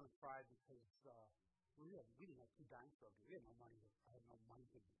 we're just going to try because we didn't have 2 dimes for it. We had no money. I had no money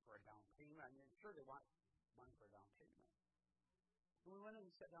for a down payment. I mean, I'm sure they want money for a down payment. And we went in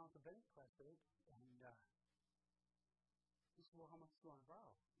and sat down with the bank president, and he said, well, how much do you want to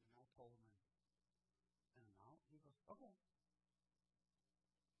borrow? And I told him an amount. He goes, okay.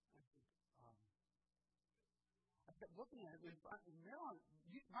 I kept looking at it, and Marilyn,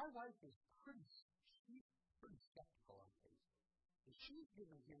 my wife is pretty skeptical on things. And she's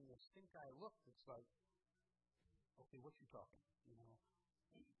giving him this stink-eye look that's like, okay, what you talking? You know?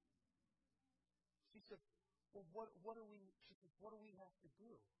 She said, well, what do we have to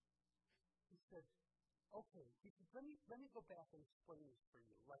do? He said, okay. He said, let me go back and explain this for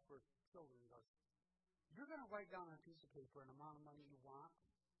you, like we're children. He goes, you're going to write down on a piece of paper an amount of money you want,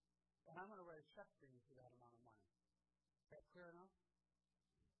 and I'm going to write a check for you for that amount of money. Is that clear enough?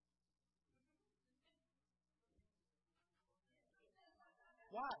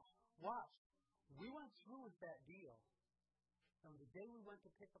 Watch. We went through with that deal, and the day we went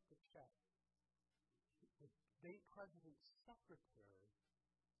to pick up the check, the bank president's secretary,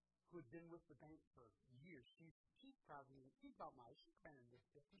 who had been with the bank for years, she's about my age, she's kind of in her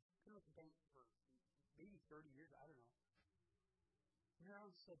 50s, she's been with the bank for maybe 30 years, I don't know.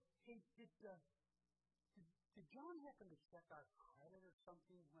 Marilyn said, hey, did John happen to check our credit or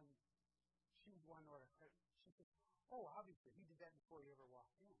something when she wanted our credit? She said, oh, obviously, he did that before he ever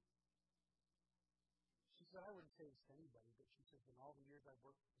walked in. She said, I wouldn't say this to anybody, but she says, in all the years I've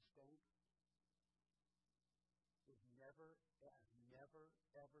worked at this bank, I've never,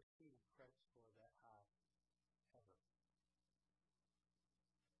 ever seen a credit score that high, ever.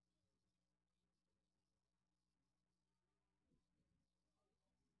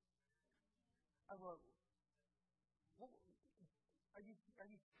 I wrote, are you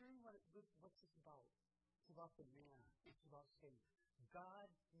hearing what's this about? It's about the man. It's about saying, God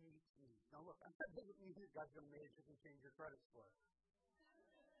needs me. Now look, I'm not doesn't mean that God's going to magically change your credit score.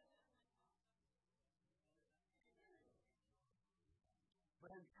 But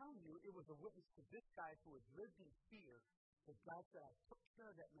I'm telling you, it was a witness to this guy who had lived in fear that God said, I took care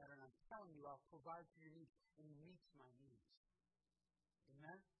of that matter, and I'm telling you, I'll provide for your needs, and he meets my needs.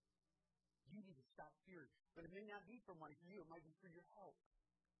 Amen? You need to stop fearing. But it may not be for money for you. It might be for your health.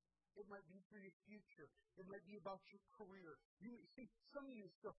 It might be for your future. It might be about your career. You see, some of you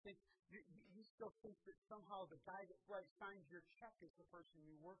still think that somehow the guy that signs your check is the person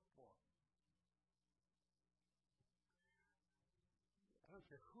you work for. I don't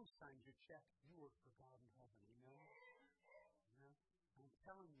care who signs your check. You work for God in heaven. Amen? Amen? I'm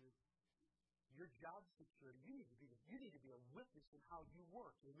telling you, your job security, you need to be a witness in how you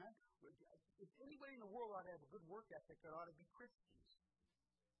work. Amen? If anybody in the world ought to have a good work ethic, it ought to be Christians.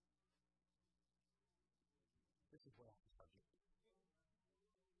 This is what I was talking about.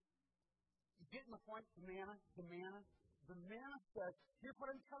 You getting the point? The manna says, here's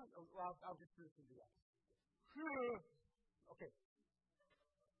what I'm telling you. I'll just do this and do that. Okay.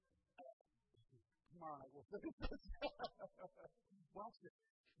 Tomorrow night we'll finish this. Watch this.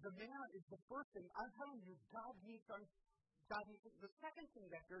 The manna is the first thing. I'm telling you, God needs the second thing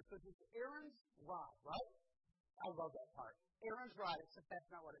that there says is Aaron's rod, right? I love that part. Aaron's rod, except that's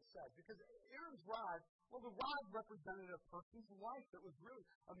not what it says. Because Aaron's rod, well, the rod represented a person's life. It was really,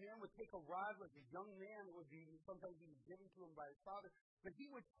 a man would take a rod like a young man. It would be sometimes even given to him by his father. But he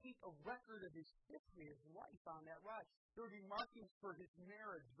would keep a record of his history, his life on that rod. There would be markings for his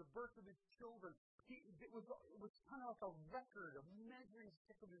marriage, the birth of his children. It was kind of like a record, a measuring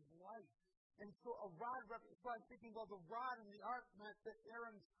stick of his life. And so a rod, so I'm thinking, well, the rod in the ark meant that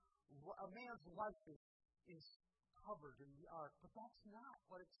a man's life is covered in the ark. But that's not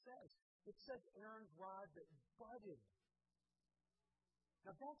what it says. It says Aaron's rod that budded.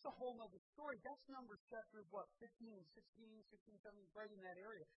 Now that's a whole other story. That's Numbers chapters, 15 and 16, 17, right in that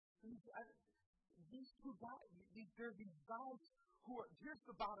area. These two guys, they're these guys who are, here's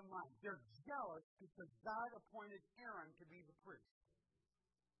the bottom line. They're jealous because God appointed Aaron to be the priest.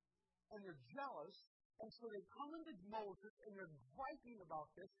 And they're jealous And so they come into Moses, and they're griping about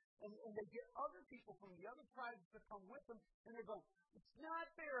this, and they get other people from the other tribes to come with them, and they're going, it's not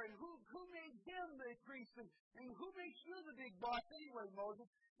fair, and who made him the priest, and who makes you the big boss anyway, Moses?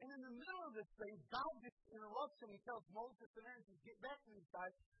 And in the middle of this thing, God just interrupts him. He tells Moses and Aaron to get back to these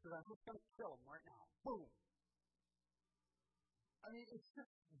guys, because I'm just going to kill them right now. Boom. I mean, it's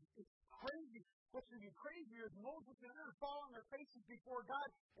crazy. What's even crazier is Moses and Aaron fall on their faces before God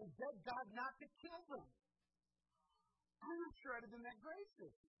and beg God not to kill them. I'm not sure I'd have been that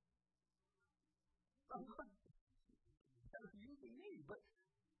gracious. That's using me, but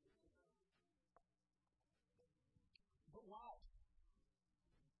wow.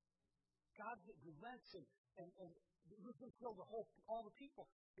 God relents and he's going to kill all the people.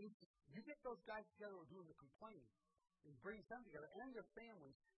 And you get those guys together who are doing the complaining and brings them together and their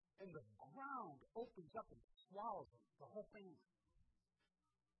families, and the ground opens up and swallows them, the whole family.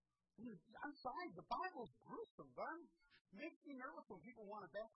 I'm sorry, the Bible's gruesome, but it makes me nervous when people want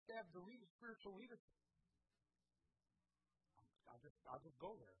to backstab the spiritual leadership. I'll just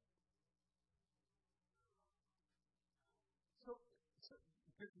go there. So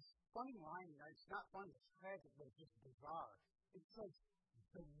there's this funny line, it's not funny, it's tragic, but it's just bizarre. It says,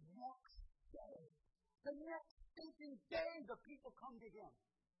 the next thinking day, the people come to him.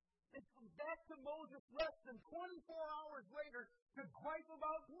 They come back to Moses less than 24 hours later to gripe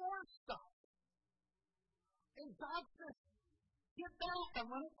about more stuff. And God says, get back, I'm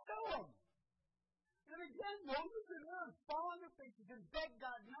going to kill them. And again, Moses and Aaron fall on their faces and beg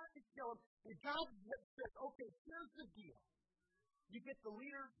God not to kill them. And God says, okay, here's the deal. You get the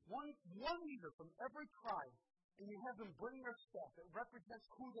leader, one leader from every tribe, and you have them bring their staff. It represents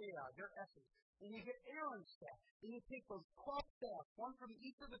who they are, their essence. And you get Aaron's staff, and you take those 12 staffs, one from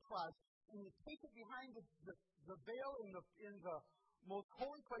each of the tribes, and you take it behind the veil in the most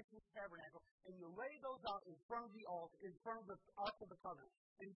holy place in the tabernacle, and you lay those out in front of the altar, in front of the Ark of the Covenant.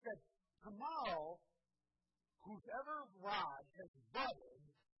 And he said, tomorrow, whoever's rod has budded,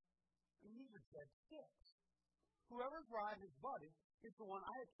 and these are dead sticks, whoever's rod has budded is the one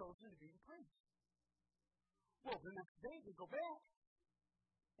I have chosen to be the priest. Well, the next day they go back,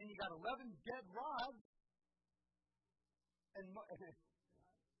 and you got 11 dead rods, and the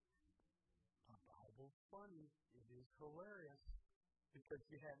Bible's funny. It is hilarious. Because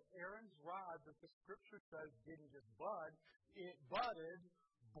you had Aaron's rod that the Scripture says didn't just bud, it budded,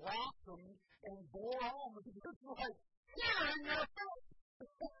 blossomed, and bore home. It's just like, here in your face!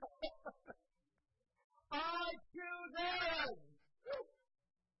 I choose Aaron!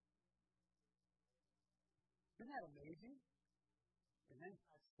 Isn't that amazing? And then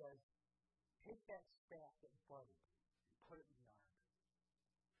God says, take that staff that budded and put it in the ark.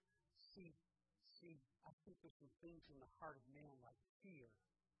 See, I think there's some things in the heart of man like fear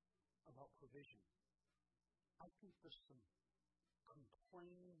about provision. I think there's some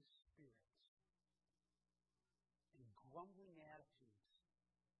complaining spirits and grumbling attitudes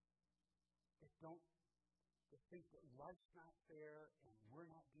that think that life's not fair and we're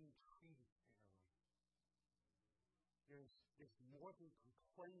not being treated fairly. There's more than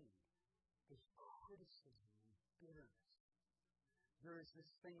complaining. There's criticism and bitterness. There is this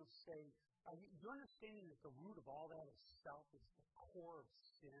thing of saying, you're understanding that the root of all that is self, is the core of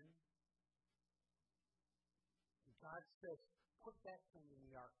sin? And God says, put that thing in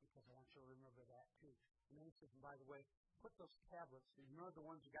the ark because I want you to remember that too. And then he says, and by the way, put those tablets, you know the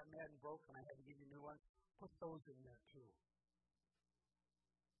ones you got mad and broke and I had to give you new ones? Put those in there too.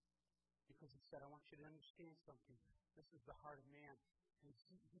 Because he said, I want you to understand something. This is the heart of man. And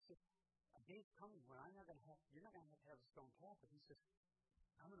he said, a day's coming when you're not going to have a stone tablet. He says,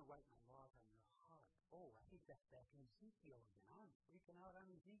 I'm going to write my laws on your heart. Oh, I think that's back in Ezekiel again. I'm freaking out on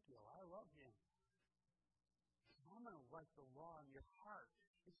Ezekiel. I love him. I'm going to write the law on your heart.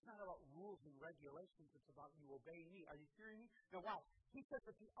 It's not about rules and regulations. It's about you obeying me. Are you hearing me? Now, wow. He says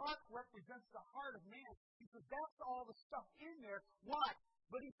that the ark represents the heart of man. He says that's all the stuff in there. Why?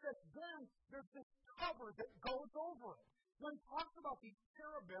 But he says then there's this cover that goes over it. When he talks about these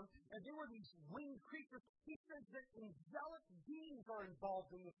cherubim, and they were these winged creatures, he says that angelic beings are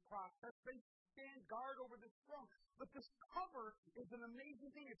involved in this process. They stand guard over this throne. But this cover is an amazing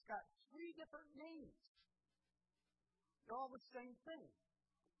thing. It's got 3 different names. They're all the same thing.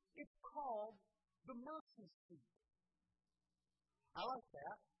 It's called the mercy seat. I like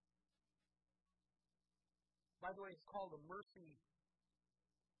that. By the way, it's called a mercy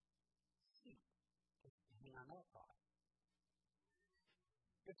seat. Hang on that thought.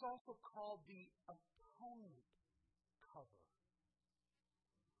 It's also called the atonement cover.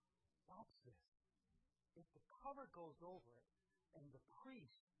 Watch this. If the cover goes over it, and the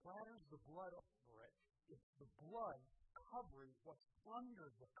priest splatters the blood over it, it's the blood covering what's under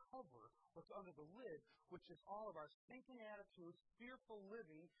the cover, what's under the lid, which is all of our stinking attitudes, fearful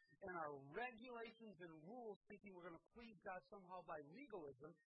living, and our regulations and rules, thinking we're going to please God somehow by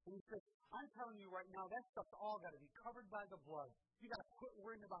legalism. And he says, I'm telling you right now, that stuff's all got to be covered by the blood. You got to quit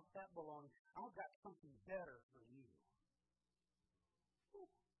worrying about that baloney. I've got something better for you.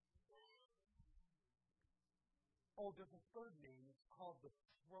 Oh, there's a third name. It's called the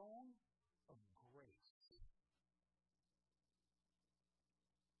throne of grace.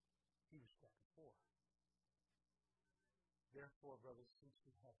 Hebrews chapter 4. Therefore, brothers, since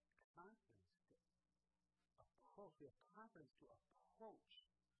we have confidence to approach,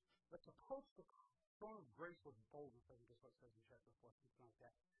 let's approach the throne of grace with boldness, I think is what it says in chapter 4, something like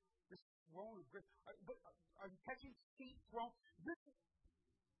that. This throne of grace. Are you catching the throne?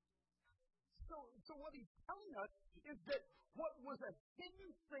 So what he's telling us is that what was a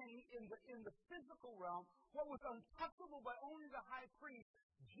hidden thing in the physical realm, what was untouchable by only the high priest,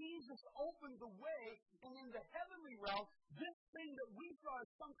 Jesus opened the way, and in the heavenly realm, this thing that we saw as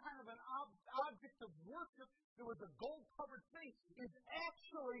some kind of an object of worship, that was a gold-covered thing, is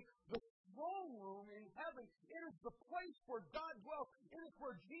actually the throne room in heaven. It is the place where God dwells. It is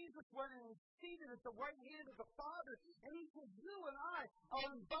where Jesus went and was seated at the right hand of the Father. And he said, you and I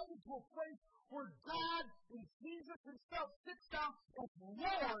are invited to a place where God and Jesus himself sits down as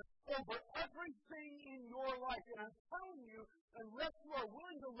Lord over everything in your life. And I'm telling you, unless you are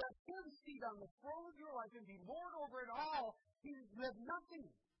willing to let him sit on the throne of your life and be Lord over it all, you have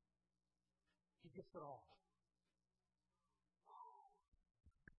nothing. He gets it all.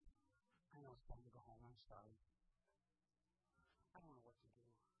 I know it's time to go home. I'm sorry. I don't know what to do.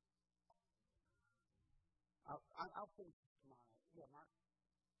 I'll finish this tomorrow. Yeah, Mark?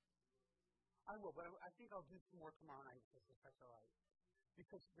 I will, but I think I'll do some more tomorrow night if that's all right.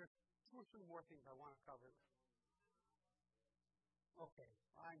 Because there's 2 or 3 more things I want to cover. Okay,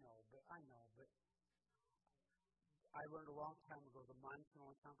 I know, but I learned a long time ago the mind can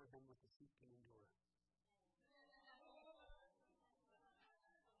only comprehend what the feet can endure.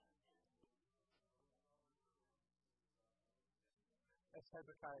 That's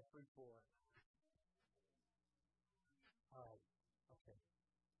Hezekiah 3:4. All right, okay.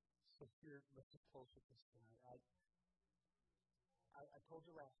 So here, let's just close with this tonight. I told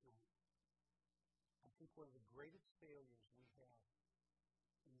you last night, I think one of the greatest failures we have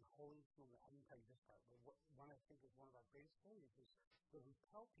in the holiness movement, I didn't tell you this part, but one I think is one of our greatest failures is that we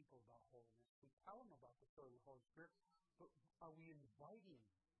tell people about holiness, we tell them about the story of the Holy Spirit, but are we inviting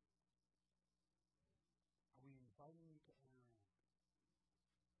you? Are we inviting you to enter in?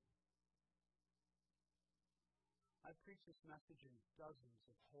 I preached this message in dozens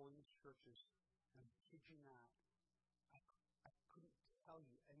of holiness churches, and I kid you not, I couldn't tell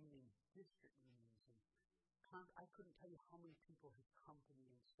you, I mean, in district meetings, and I couldn't tell you how many people have come to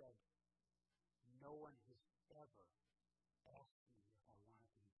me and said, no one has ever asked me if I wanted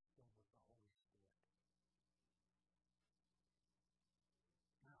to be filled with the Holy Spirit.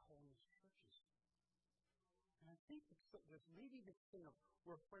 In our holiness churches. And I think there's maybe this thing of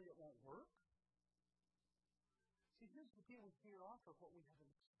we're afraid it won't work. See, here's the deal. We can't offer what we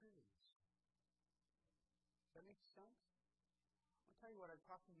haven't experienced. Does that make sense? I'll tell you what I'm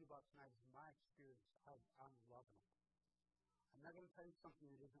talking to you about tonight is my experience. I'm loving it. I'm not going to tell you something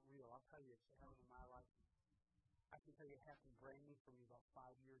that isn't real. I'll tell you it's happened in my life. I can tell you it happened brand new for me about 5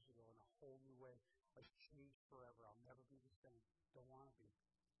 years ago in a whole new way. Like changed forever. I'll never be the same. Don't want to be.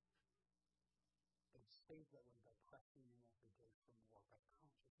 It stays that way by pressing in every day for more, by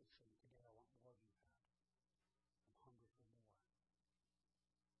consciously saying, today I want more of you, God. I'm hungry for more.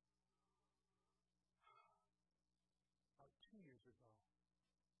 About 2 years ago,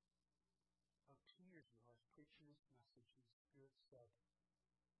 I was preaching this message, and the Spirit said,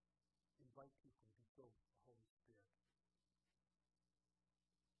 invite people to be filled with the Holy Spirit. And I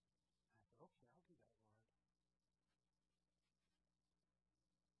said, okay, I'll do that, Lord.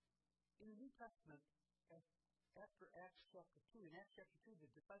 In the New Testament, after Acts chapter 2, the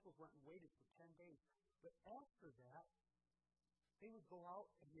disciples went and waited for 10 days. But after that, they would go out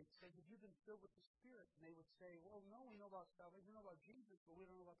and they'd say, have you been filled with the Spirit? And they would say, well, no, we know about salvation, we know about Jesus, but we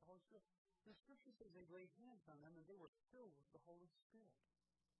don't know about the Holy Spirit. The Scripture says they laid hands on them and they were filled with the Holy Spirit.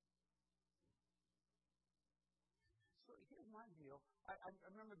 So here's my deal. I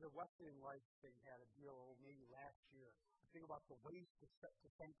remember the Wesleyan Life thing had a deal maybe last year. A thing about the ways to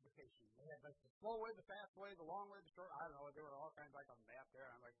sanctification. They had like the slow way, the fast way, the long way, the short. I don't know. There were all kinds like on the map there.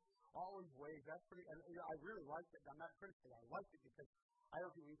 And I'm like, all these ways. That's pretty. And I really liked it. I'm not criticizing. I liked it because I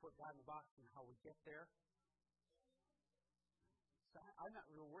don't think we put God in the box and how we get there. So I'm not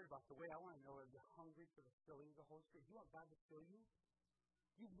real worried about the way. I want to know if you're hungry for the filling of the Holy Spirit. You want God to fill you?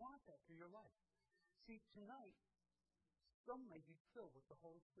 You want that for your life. See, tonight, some may be filled with the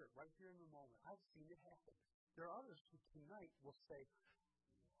Holy Spirit right here in the moment. I've seen it happen. There are others who tonight will say,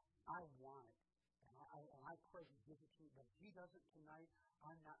 I want it. And I pray He gives it to me. But if He doesn't tonight,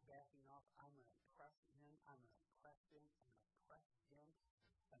 I'm not backing off. I'm going to press in. I'm going to press in. I'm going to press in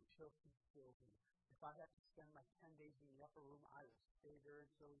until He fills me. If I have to spend my 10 days in the upper room, I will stay there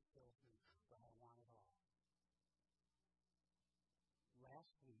until He fills me. But I want it all.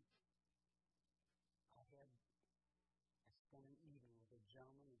 Last week, I spent an evening with a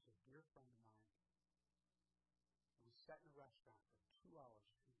gentleman who's a dear friend of mine. And we sat in a restaurant for 2 hours,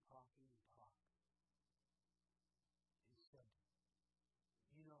 talking and talking. He said,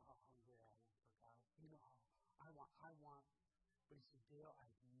 you know how hungry I am for God. You know how I want. But he said, Dale,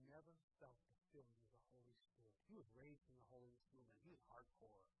 I've never felt the filling of the Holy Spirit. He was raised in the holiness movement. He was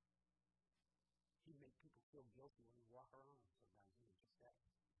hardcore. He'd make people feel guilty when he walk around sometimes. He was just that.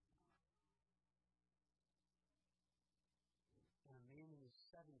 And a man in his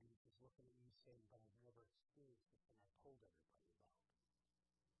 70s is looking at me saying, but I've never experienced this, and I told everybody about it.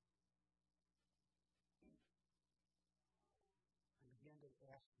 I began to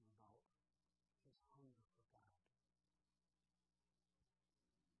ask him about his hunger for God.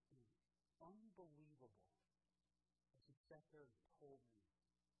 And unbelievable, as he sat there and told me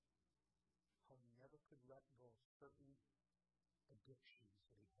how he never could let go of certain addictions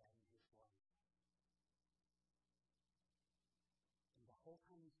that he had in his life. And the whole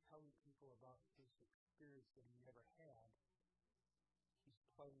time he's telling people about his experience that he never had, he's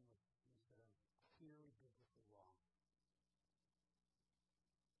playing with things that are clearly biblically wrong.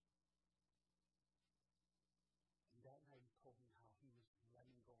 And that night he told me how he was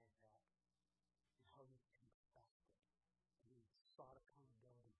letting go of that and how he confessed it. And he sought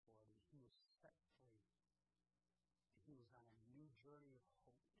accountability for it. And he was set free. And he was on a new journey of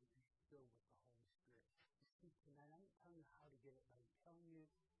hope to be filled with the Holy Spirit. You see, tonight I ain't telling you how to get it, but I'm telling you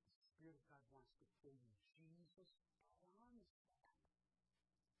the Spirit of God wants to fill you. Jesus promised that.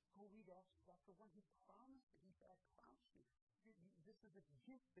 Go read Acts chapter 1. He promised it. He said, I promise you. This is a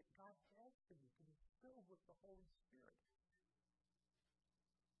gift that God has for you to be filled with the Holy Spirit.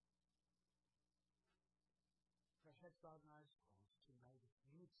 Our heads bowed and eyes closed tonight. If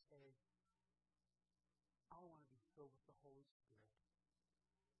you would say, I want to be filled with the Holy Spirit.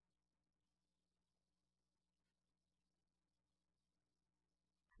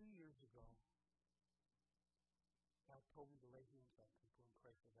 2 years ago, God told me to lay hands on people and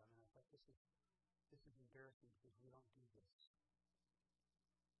pray for them. And I thought, this is embarrassing because we don't do this.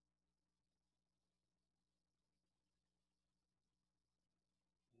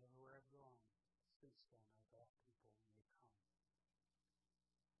 And everywhere I've gone since then, I've asked people when they come.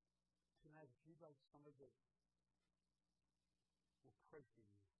 Tonight, if you'd like somebody that will pray for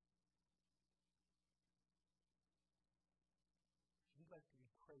you, if you'd like to be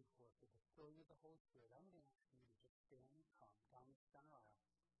prayed for the filling of the Holy Spirit, I'm going to ask you to just stand and come down the center aisle.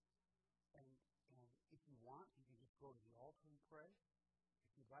 And if you want, you can just go to the altar and pray.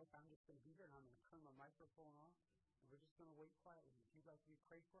 If you'd like, I'm just going to be there and I'm going to turn my microphone off. And we're just going to wait quietly. If you'd like to be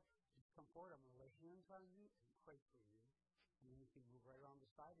prayed for, just come forward. I'm going to lay hands on you and pray for you. And then you can move right around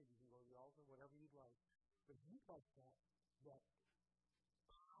the side and you can go to the altar, whatever you'd like. But if you'd like that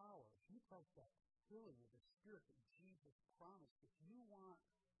power, if you'd like that filling of the Spirit that Jesus promised, if you want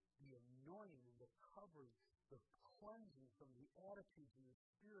the anointing and the covering, the cleansing from the attitudes and the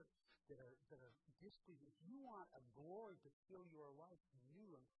spirit that are displeasing, if you want a glory to fill your life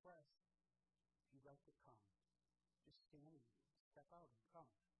new and fresh, if you'd like to come, just stand and step out and come.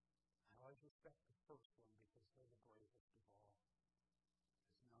 I always respect the first one because they're the bravest of all.